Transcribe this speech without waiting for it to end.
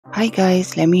Hi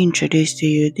guys, let me introduce to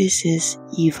you. This is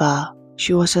Eva.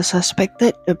 She was a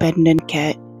suspected abandoned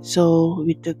cat, so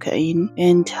we took her in.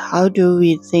 And how do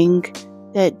we think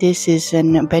that this is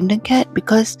an abandoned cat?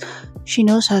 Because she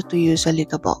knows how to use a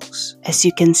litter box. As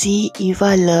you can see,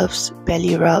 Eva loves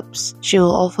belly rubs. She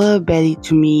will offer her belly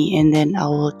to me and then I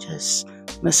will just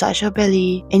massage her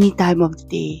belly any time of the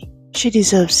day. She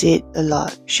deserves it a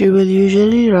lot. She will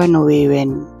usually run away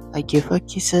when I give her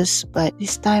kisses, but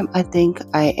this time I think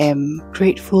I am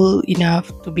grateful enough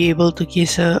to be able to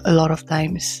kiss her a lot of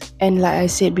times. And like I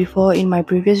said before in my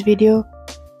previous video,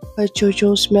 her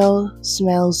chocho smell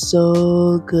smells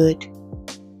so good.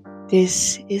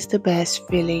 This is the best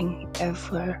feeling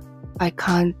ever. I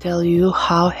can't tell you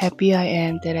how happy I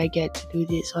am that I get to do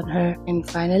this on her. And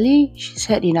finally, she's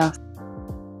had enough.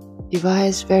 Eva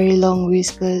has very long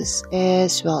whiskers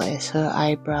as well as her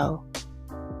eyebrow.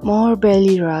 More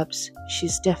belly rubs.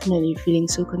 She's definitely feeling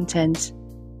so content.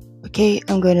 Okay,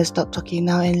 I'm going to stop talking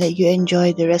now and let you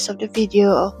enjoy the rest of the video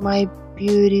of my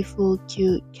beautiful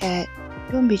cute cat.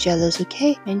 Don't be jealous,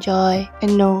 okay? Enjoy.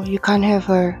 And no, you can't have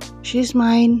her. She's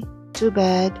mine. Too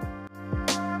bad.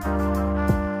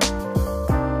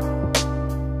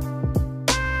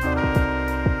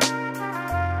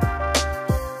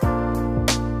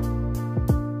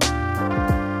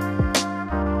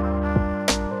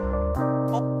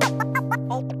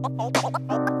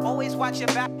 Always watch your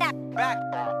back.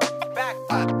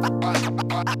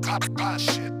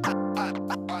 Shit.